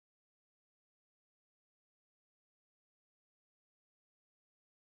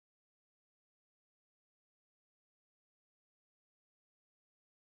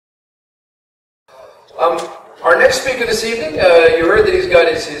Our next speaker this evening, you heard that he's got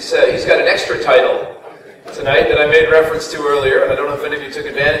an extra title tonight that I made reference to earlier. I don't know if any of you took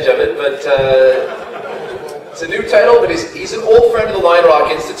advantage of it, but it's a new title, but he's an old friend of the Lion Rock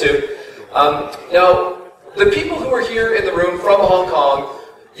Institute. Now, the people who are here in the room from Hong Kong,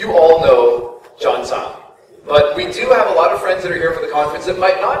 you all know John Tsang. But we do have a lot of friends that are here for the conference that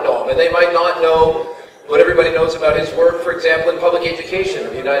might not know him, and they might not know what everybody knows about his work, for example, in public education in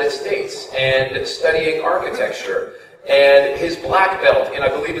the United States, and studying architecture, and his black belt in, I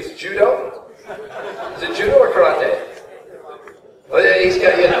believe it's judo? Is it judo or karate? Well, he's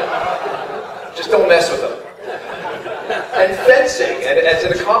got, you know, just don't mess with him. And fencing, and as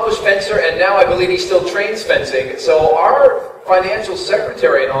an accomplished fencer, and now I believe he still trains fencing. So our financial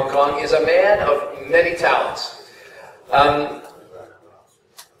secretary in Hong Kong is a man of many talents.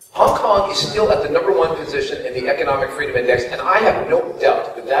 Hong Kong is still at the #1 position in the Economic Freedom Index, and I have no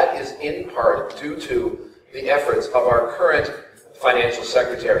doubt that that is in part due to the efforts of our current financial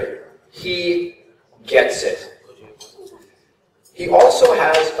secretary. He gets it. He also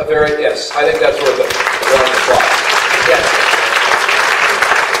has a very, yes, I think that's worth a round of applause. Yes.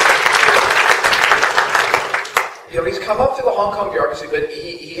 You know, he's come up through the Hong Kong bureaucracy, but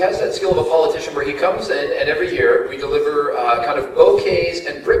he has that skill of a politician where he comes in and every year we deliver kind of bouquets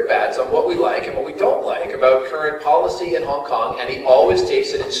and brickbats on what we like and what we don't like about current policy in Hong Kong, and he always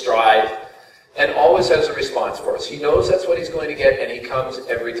takes it in stride and always has a response for us. He knows that's what he's going to get, and he comes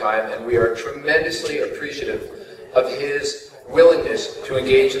every time, and we are tremendously appreciative of his willingness to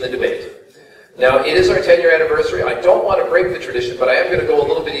engage in the debate. Now, it is our 10-year anniversary. I don't want to break the tradition, but I am going to go a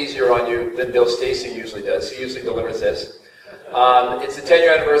little bit easier on you than Bill Stacey usually does. He usually delivers this. It's the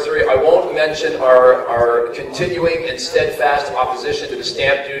 10-year anniversary. I won't mention our continuing and steadfast opposition to the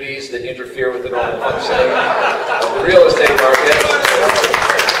stamp duties that interfere with the normal functioning of the real estate market.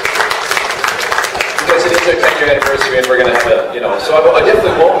 Because it is our 10-year anniversary and we're going to have a, you know, so I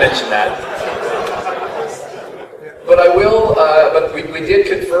definitely won't mention that. But I will, but we did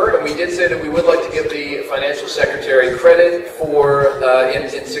confer, and we did say that we would like to give the financial secretary credit for, in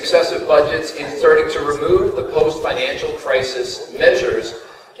successive budgets, in starting to remove the post-financial crisis measures.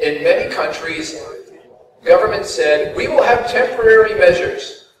 In many countries, government said, we will have temporary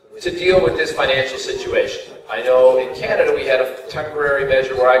measures to deal with this financial situation. I know in Canada we had a temporary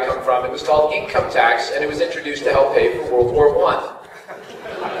measure where I come from. It was called income tax, and it was introduced to help pay for World War I.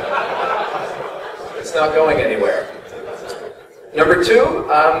 It's not going anywhere. Number two,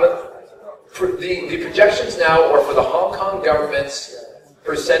 the projections now are for the Hong Kong government's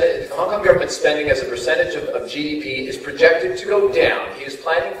percentage. Hong Kong government spending as a percentage of GDP is projected to go down. He is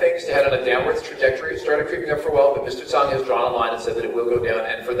planning things to head on a downwards trajectory. It started creeping up for a while, but Mr. Tsang has drawn a line and said that it will go down,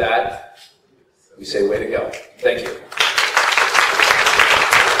 and for that, we say way to go. Thank you.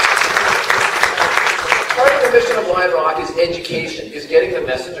 Part of the mission of Lion Rock is education, is getting the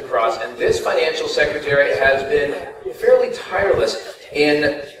message across, and this financial secretary has been fairly tireless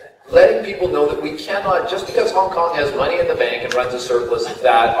in letting people know that we cannot, just because Hong Kong has money in the bank and runs a surplus,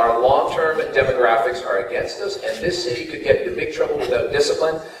 that our long-term demographics are against us, and this city could get into big trouble without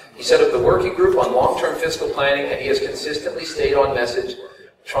discipline. He set up the working group on long-term fiscal planning, and he has consistently stayed on message,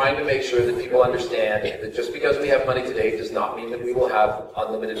 trying to make sure that people understand that just because we have money today does not mean that we will have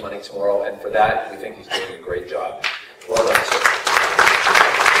unlimited money tomorrow, and for that, we think he's doing a great job. Well done, sir.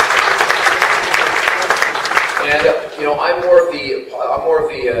 And you know, I'm more of the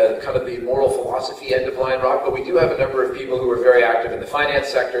kind of the moral philosophy end of Lion Rock, but we do have a number of people who are very active in the finance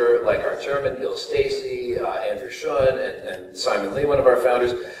sector, like our chairman, Bill Stacey, Andrew Shun, and Simon Lee, one of our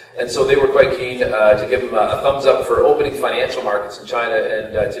founders. And so they were quite keen to give him a thumbs up for opening financial markets in China.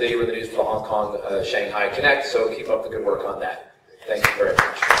 And today you were in the news for the Hong Kong Shanghai Connect. So keep up the good work on that. Thank you very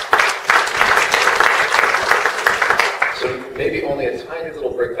much. So maybe only a tiny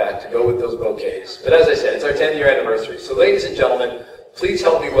little brickbat to go with those bouquets. But as I said, it's our 10-year anniversary. So ladies and gentlemen, please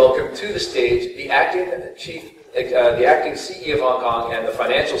help me welcome to the stage the acting CEO of Hong Kong and the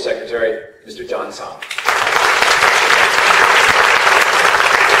financial secretary, Mr. John Tsang.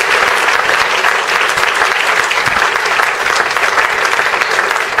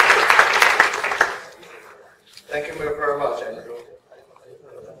 Thank you very much, Andrew.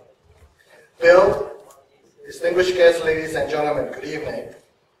 Bill, distinguished guests, ladies and gentlemen, good evening.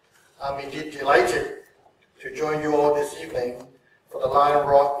 I'm indeed delighted to join you all this evening for the Lion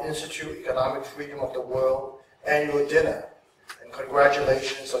Rock Institute Economic Freedom of the World annual dinner, and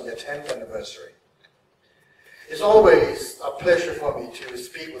congratulations on your 10th anniversary. It's always a pleasure for me to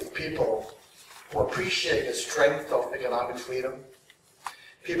speak with people who appreciate the strength of economic freedom,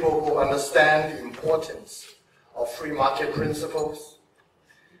 people who understand the importance of free market principles,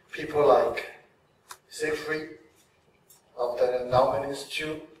 people like Siegfried of the Endowment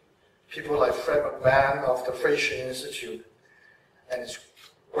Institute, people like Fred McMahon of the Fraser Institute, and it's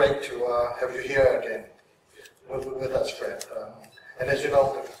great to have you here again with us, Fred. And as you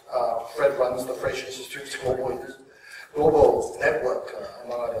know, Fred runs the Fraser Institute's global network,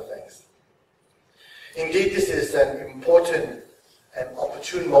 among other things. Indeed, this is an important and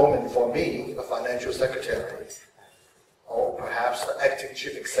opportune moment for me, the Financial Secretary, or perhaps the Acting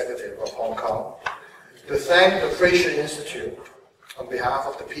Chief Executive of Hong Kong, to thank the Fraser Institute on behalf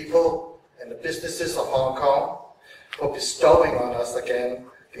of the people and the businesses of Hong Kong for bestowing on us again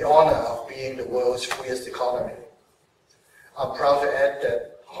the honor of being the world's freest economy. I'm proud to add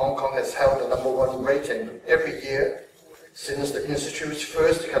that Hong Kong has held the #1 rating every year since the Institute's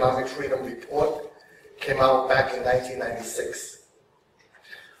first Economic Freedom Report came out back in 1996.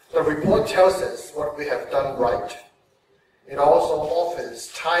 The report tells us what we have done right. It also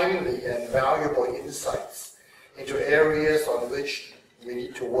offers timely and valuable insights into areas on which we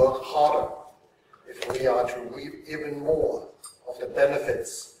need to work harder if we are to reap even more of the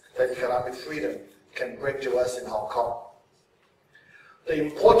benefits that economic freedom can bring to us in Hong Kong. The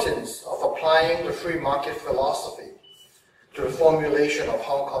importance of applying the free market philosophy to the formulation of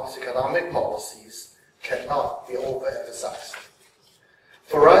Hong Kong's economic policies cannot be overemphasized.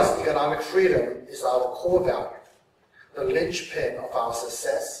 For us, economic freedom is our core value, the linchpin of our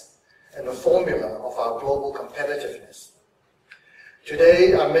success, and the formula of our global competitiveness.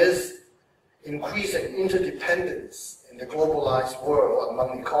 Today, amidst increasing interdependence in the globalized world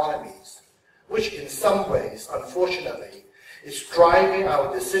among economies, which in some ways, unfortunately, is driving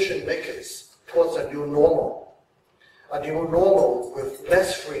our decision makers towards a new normal with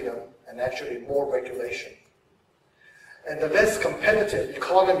less freedom and actually more regulation. And the less competitive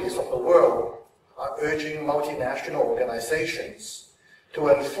economies of the world are urging multinational organizations to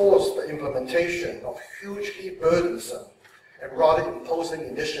enforce the implementation of hugely burdensome and rather imposing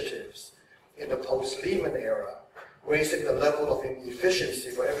initiatives in the post-Lehman era, raising the level of inefficiency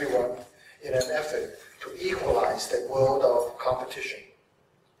for everyone in an effort to equalize the world of competition.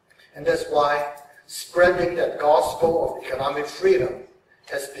 And that's why spreading that gospel of economic freedom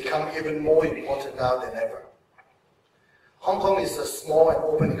has become even more important now than ever. Hong Kong is a small and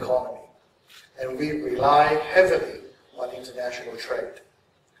open economy, and we rely heavily on international trade.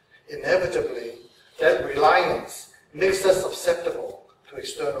 Inevitably, that reliance makes us susceptible to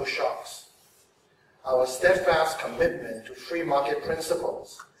external shocks. Our steadfast commitment to free market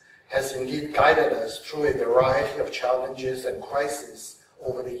principles has indeed guided us through a variety of challenges and crises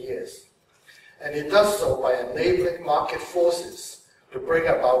over the years. And it does so by enabling market forces to bring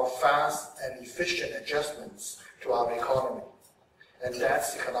about fast and efficient adjustments to our economy. And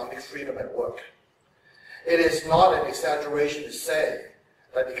that's economic freedom at work. It is not an exaggeration to say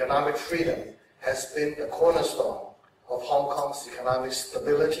that economic freedom has been the cornerstone of Hong Kong's economic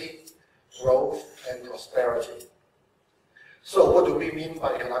stability, growth, and prosperity. So what do we mean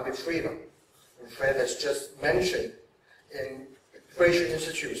by economic freedom? Fred has just mentioned in Fraser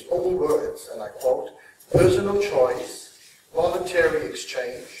Institute's own words, and I quote, personal choice, voluntary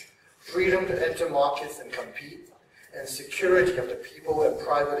exchange, freedom to enter markets and compete, and security of the people and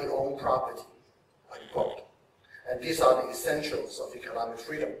privately owned property, unquote. And these are the essentials of economic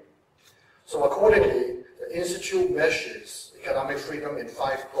freedom. So accordingly, the Institute measures economic freedom in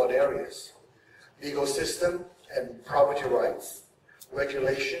 5 broad areas: legal system and property rights,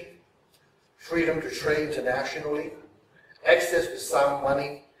 regulation, freedom to trade internationally, access to sound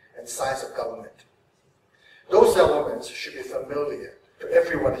money, and size of government. Those elements should be familiar to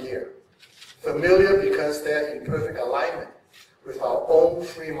everyone here. Familiar because they're in perfect alignment with our own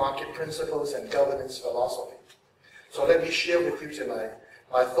free market principles and governance philosophy. So let me share with you tonight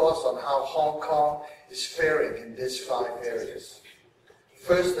my thoughts on how Hong Kong is faring in these 5 areas.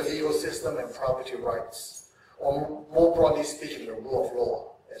 First, the legal system and property rights, or more broadly speaking, the rule of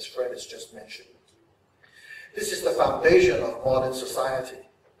law, as Fred has just mentioned. This is the foundation of modern society,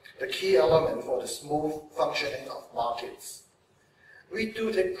 the key element for the smooth functioning of markets. We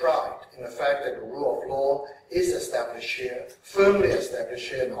do take pride in the fact that the rule of law is established here, firmly established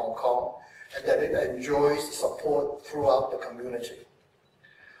here in Hong Kong, and that it enjoys support throughout the community.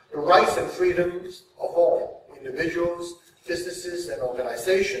 The rights and freedoms of all, individuals, businesses, and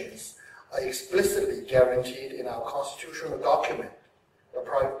organizations, are explicitly guaranteed in our constitutional document,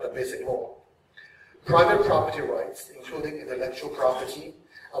 the Basic Law. Private property rights, including intellectual property,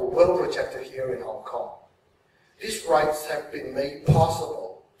 are well protected here in Hong Kong. These rights have been made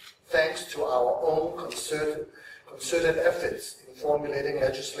possible thanks to our own concerted efforts in formulating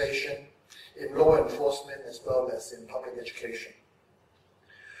legislation, in law enforcement, as well as in public education.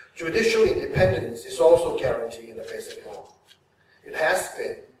 Judicial independence is also guaranteed in the Basic Law. It has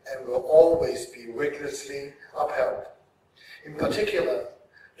been and will always be rigorously upheld. In particular,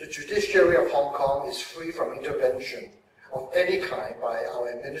 the judiciary of Hong Kong is free from intervention of any kind by our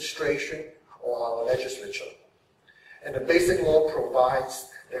administration or our legislature. And the Basic Law provides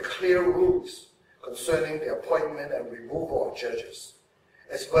the clear rules concerning the appointment and removal of judges,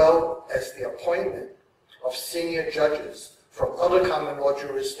 as well as the appointment of senior judges from other common law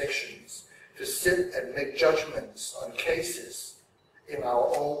jurisdictions to sit and make judgments on cases in our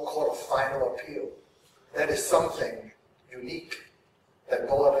own court of final appeal. That is something unique, that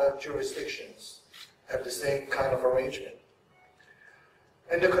no other jurisdictions have the same kind of arrangement.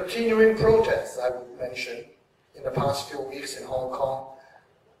 And the continuing protests I would mention in the past few weeks in Hong Kong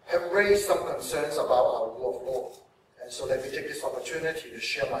have raised some concerns about our rule of law. And so let me take this opportunity to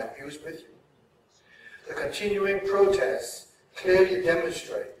share my views with you. The continuing protests clearly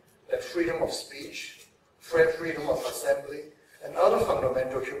demonstrate that freedom of speech, freedom of assembly, and other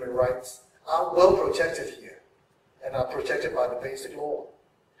fundamental human rights are well protected here and are protected by the Basic Law.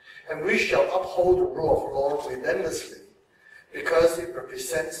 And we shall uphold the rule of law relentlessly because it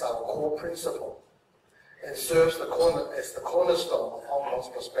represents our core principle and serves as the cornerstone of Hong Kong's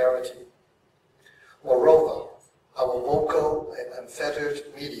prosperity. Moreover, our local and unfettered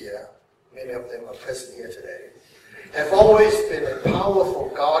media, many of them are present here today, have always been a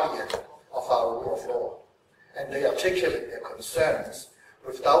powerful guardian of our rule of law, and they articulate their concerns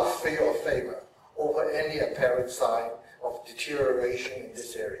without fear or favor over any apparent sign of deterioration in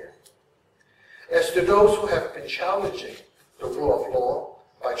this area. As to those who have been challenging the rule of law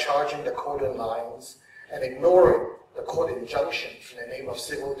by charging the coded lines and ignoring the court injunction in the name of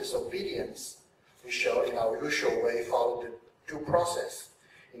civil disobedience, we shall in our usual way follow the due process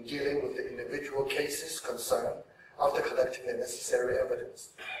in dealing with the individual cases concerned after collecting the necessary evidence.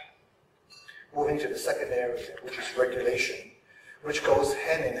 Moving to the second area, which is regulation, which goes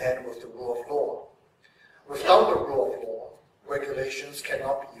hand in hand with the rule of law. Without the rule of law, regulations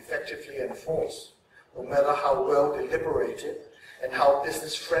cannot be effectively enforced, no matter how well deliberated and how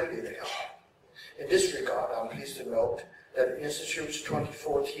business-friendly they are. In this regard, I'm pleased to note that the Institute's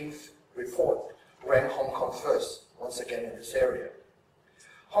 2014 report ranked Hong Kong first, once again in this area.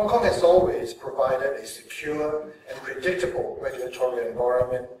 Hong Kong has always provided a secure and predictable regulatory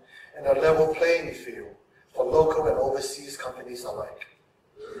environment and a level playing field for local and overseas companies alike.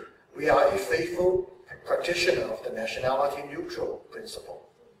 We are a faithful practitioner of the nationality-neutral principle.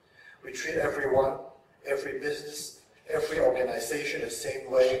 We treat everyone, every business, every organization the same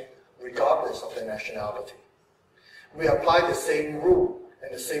way, regardless of their nationality. We apply the same rule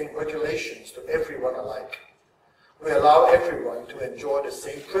and the same regulations to everyone alike. We allow everyone to enjoy the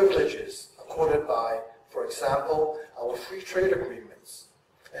same privileges accorded by, for example, our free trade agreements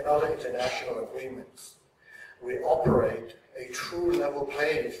and other international agreements. We operate a true level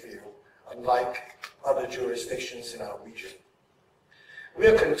playing field, unlike other jurisdictions in our region. We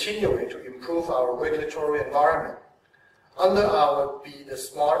are continuing to improve our regulatory environment. Under our Be the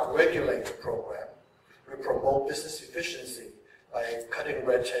Smart Regulator program, we promote business efficiency by cutting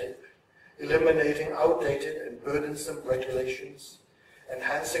red tape, eliminating outdated and burdensome regulations,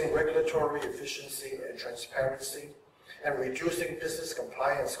 enhancing regulatory efficiency and transparency, and reducing business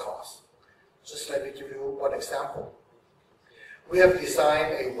compliance costs. Just let me give you one example. We have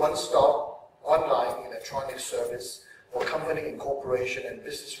designed a one-stop online electronic service for company incorporation and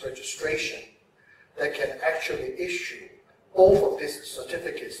business registration that can actually issue both of these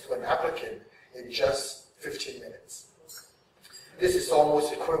certificates to an applicant in just 15 minutes. This is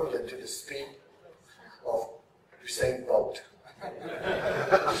almost equivalent to the speed of Usain Bolt.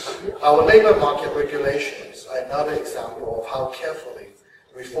 Our labor market regulations are another example of how carefully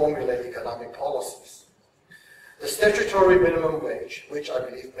we formulate economic policies. The statutory minimum wage, which I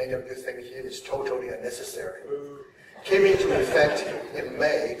believe many of you think here is totally unnecessary, came into effect in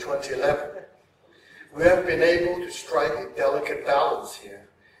May 2011. We have been able to strike a delicate balance here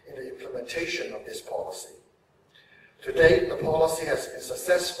in the implementation of this policy. To date, the policy has been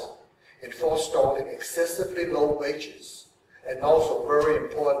successful in forestalling excessively low wages and also, very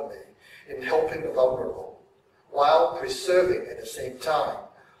importantly, in helping the vulnerable, while preserving at the same time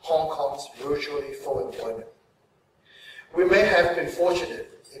Hong Kong's virtually full employment. We may have been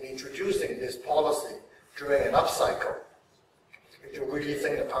fortunate in introducing this policy during an upcycle, if you really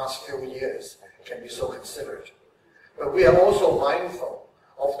think the past few years can be so considered. But we are also mindful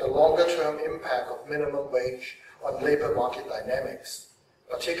of the longer-term impact of minimum wage on labor market dynamics,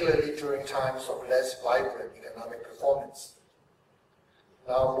 particularly during times of less vibrant economic performance.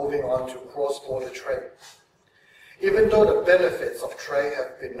 Now moving on to cross-border trade. Even though the benefits of trade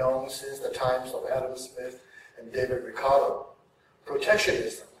have been known since the times of Adam Smith and David Ricardo,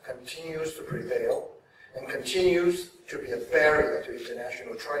 protectionism continues to prevail and continues to be a barrier to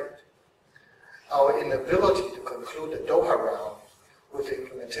international trade. Our inability to conclude the Doha round with the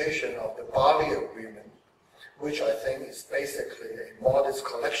implementation of the Bali Agreement, which I think is basically a modest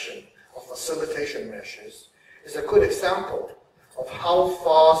collection of facilitation measures, is a good example of how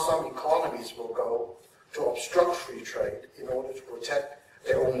far some economies will go to obstruct free trade in order to protect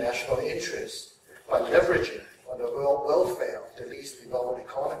their own national interests by leveraging on the welfare of the least developed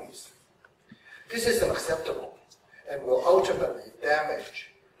economies. This is unacceptable and will ultimately damage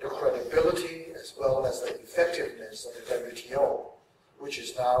the credibility as well as the effectiveness of the WTO, which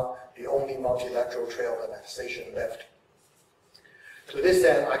is now the only multilateral trade organization left. To this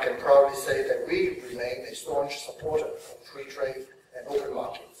end, I can proudly say that we remain a staunch supporter of free trade and open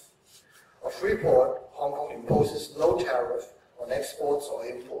markets. Of Freeport, Hong Kong imposes no tariff on exports or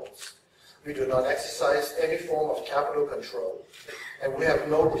imports. We do not exercise any form of capital control, and we have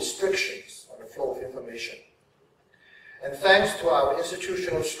no restrictions on the flow of information. And thanks to our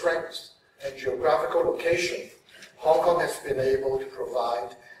institutional strengths and geographical location, Hong Kong has been able to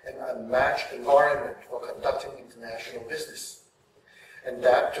provide an unmatched environment for conducting international business. And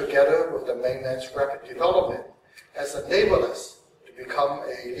that, together with the mainland's rapid development, has enabled us to become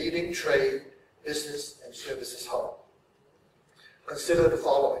a leading trade, business, and services hub. Consider the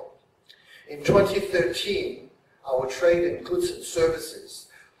following. In 2013, our trade in goods and services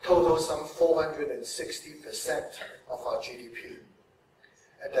totaled some 460% of our GDP.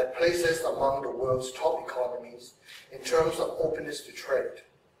 And that places us among the world's top economies in terms of openness to trade.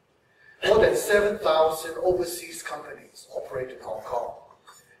 More than 7,000 overseas companies operate in Hong Kong,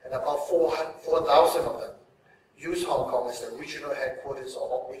 and about 4,000 of them use Hong Kong as their regional headquarters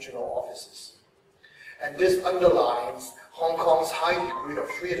or regional offices. And this underlines Hong Kong's high degree of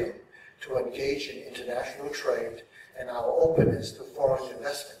freedom to engage in international trade and our openness to foreign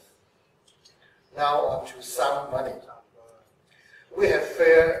investment. Now on to sound money. We have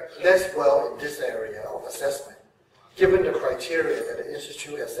fared less well in this area of assessment, given the criteria that the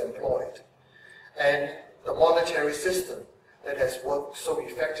Institute has employed, and the monetary system that has worked so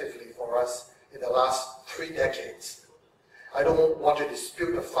effectively for us in the last 3 decades. I don't want to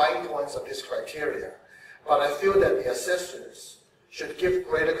dispute the fine points of this criteria, but I feel that the assessors should give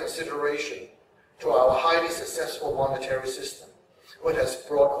greater consideration to our highly successful monetary system, which has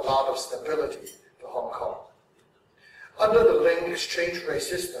brought a lot of stability to Hong Kong. Under the linked exchange rate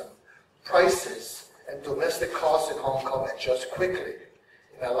system, prices and domestic costs in Hong Kong adjust quickly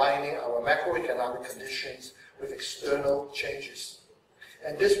in aligning our macroeconomic conditions with external changes.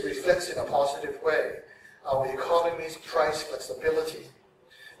 And this reflects in a positive way our economy's price flexibility,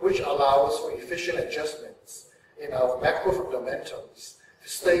 which allows for efficient adjustments in our macro fundamentals to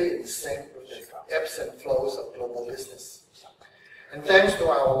stay in sync with the ebbs and flows of global business. And thanks to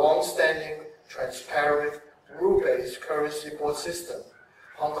our long-standing, transparent, rule-based currency board system,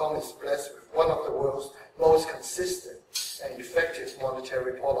 Hong Kong is blessed with one of the world's most consistent and effective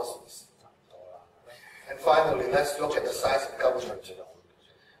monetary policies. And finally, let's look at the size of government.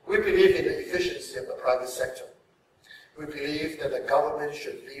 We believe in the efficiency of the private sector. We believe that the government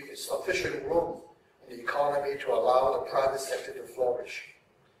should leave sufficient room in the economy to allow the private sector to flourish.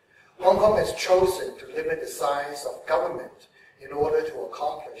 Hong Kong has chosen to limit the size of government in order to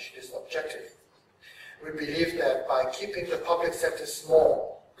accomplish this objective. We believe that by keeping the public sector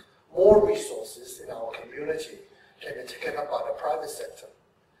small, more resources in our community can be taken up by the private sector,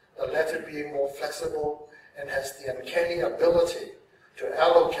 the latter being more flexible and has the uncanny ability to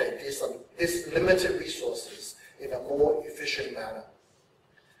allocate these limited resources in a more efficient manner.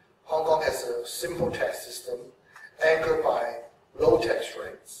 Hong Kong has a simple tax system anchored by low tax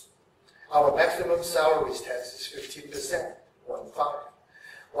rates. Our maximum salaries tax is 15%, 1.5,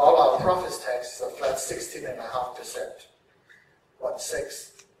 while our profits tax is a flat 16.5%,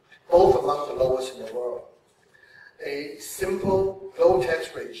 1.6, both among the lowest in the world. A simple low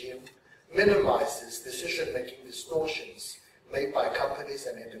tax regime minimizes decision-making distortions made by companies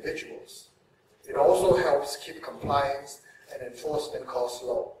and individuals. It also helps keep compliance and enforcement costs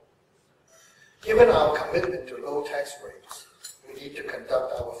low. Given our commitment to low tax rates, we need to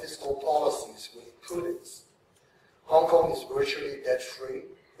conduct our fiscal policies with prudence. Hong Kong is virtually debt-free,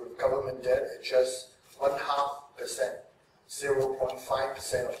 with government debt at just 0.5%,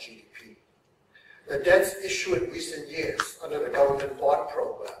 0.5% of GDP. The debts issued in recent years under the government bond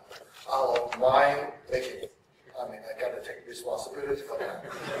program are of my making. I mean, I got to take responsibility for that.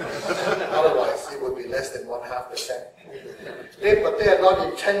 Otherwise, it would be less than 0.5%. But they are not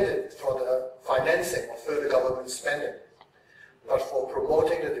intended for the financing of further government spending, but for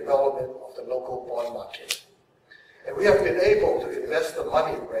promoting the development of the local bond market. And we have been able to invest the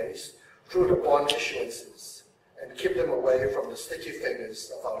money raised through the bond issuances and keep them away from the sticky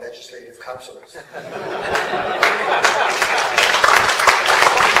fingers of our legislative councillors. The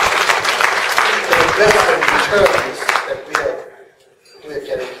investment returns that we are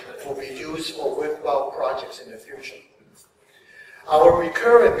getting will be used for worthwhile projects in the future. Our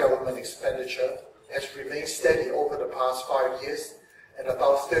recurrent government expenditure has remained steady over the past 5 years at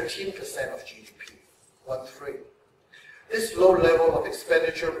about 13% of GDP, 1-3. This low level of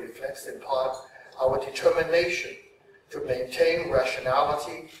expenditure reflects in part our determination to maintain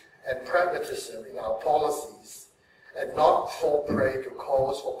rationality and pragmatism in our policies and not fall prey to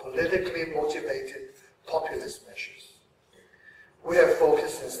calls for politically motivated populist measures. We have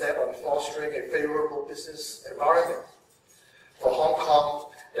focused instead on fostering a favorable business environment. For Hong Kong,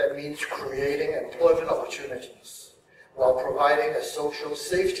 that means creating employment opportunities while providing a social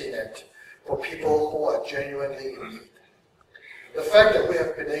safety net for people who are genuinely in need. The fact that we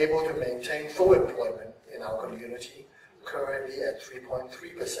have been able to maintain full employment in our community, currently at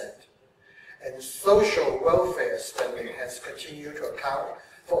 3.3%, and social welfare spending has continued to account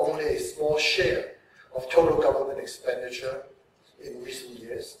for only a small share of total government expenditure in recent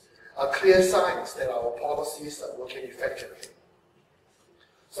years, are clear signs that our policies are working effectively.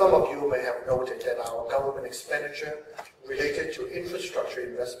 Some of you may have noted that our government expenditure related to infrastructure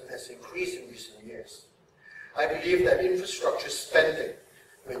investment has increased in recent years. I believe that infrastructure spending,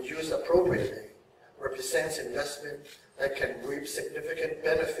 when used appropriately, represents investment that can reap significant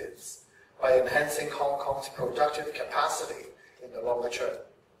benefits by enhancing Hong Kong's productive capacity in the longer term.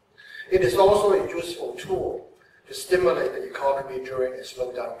 It is also a useful tool to stimulate the economy during a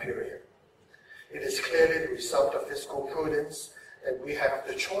slowdown period. It is clearly the result of fiscal prudence that we have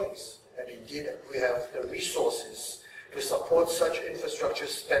the choice, and indeed we have the resources to support such infrastructure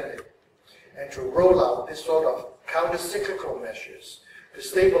spending and to roll out this sort of counter-cyclical measures to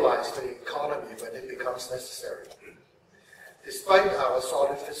stabilize the economy when it becomes necessary. Despite our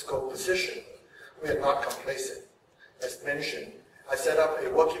solid fiscal position, we are not complacent. As mentioned, I set up a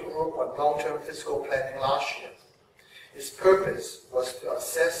working group on long-term fiscal planning last year. Its purpose was to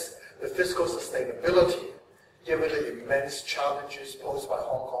assess the fiscal sustainability given the immense challenges posed by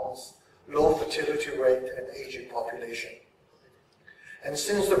Hong Kong's low fertility rate and aging population. And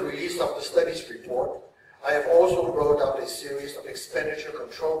since the release of the study's report, I have also rolled out a series of expenditure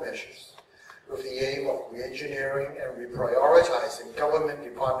control measures with the aim of re-engineering and reprioritizing government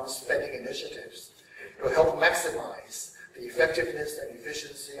department spending initiatives to help maximize the effectiveness and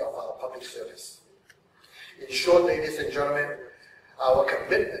efficiency of our public service. In short, ladies and gentlemen, our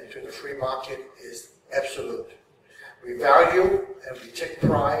commitment to the free market is absolute. We value and we take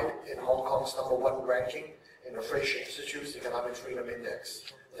pride in Hong Kong's #1 ranking in the Fraser Institute's Economic Freedom Index.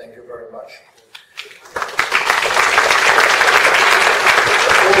 Thank you very much.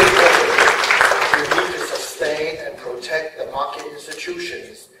 We need to sustain and protect the market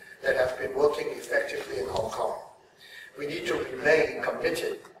institutions that have been working effectively in Hong Kong. We need to remain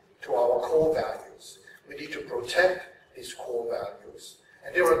committed to our core values. We need to protect these core values.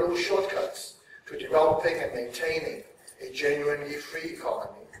 And there are no shortcuts to developing and maintaining a genuinely free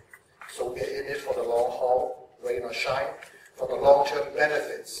economy. So we are in it for the long haul, rain or shine, for the long-term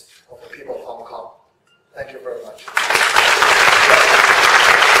benefits of the people of Hong Kong. Thank you very much.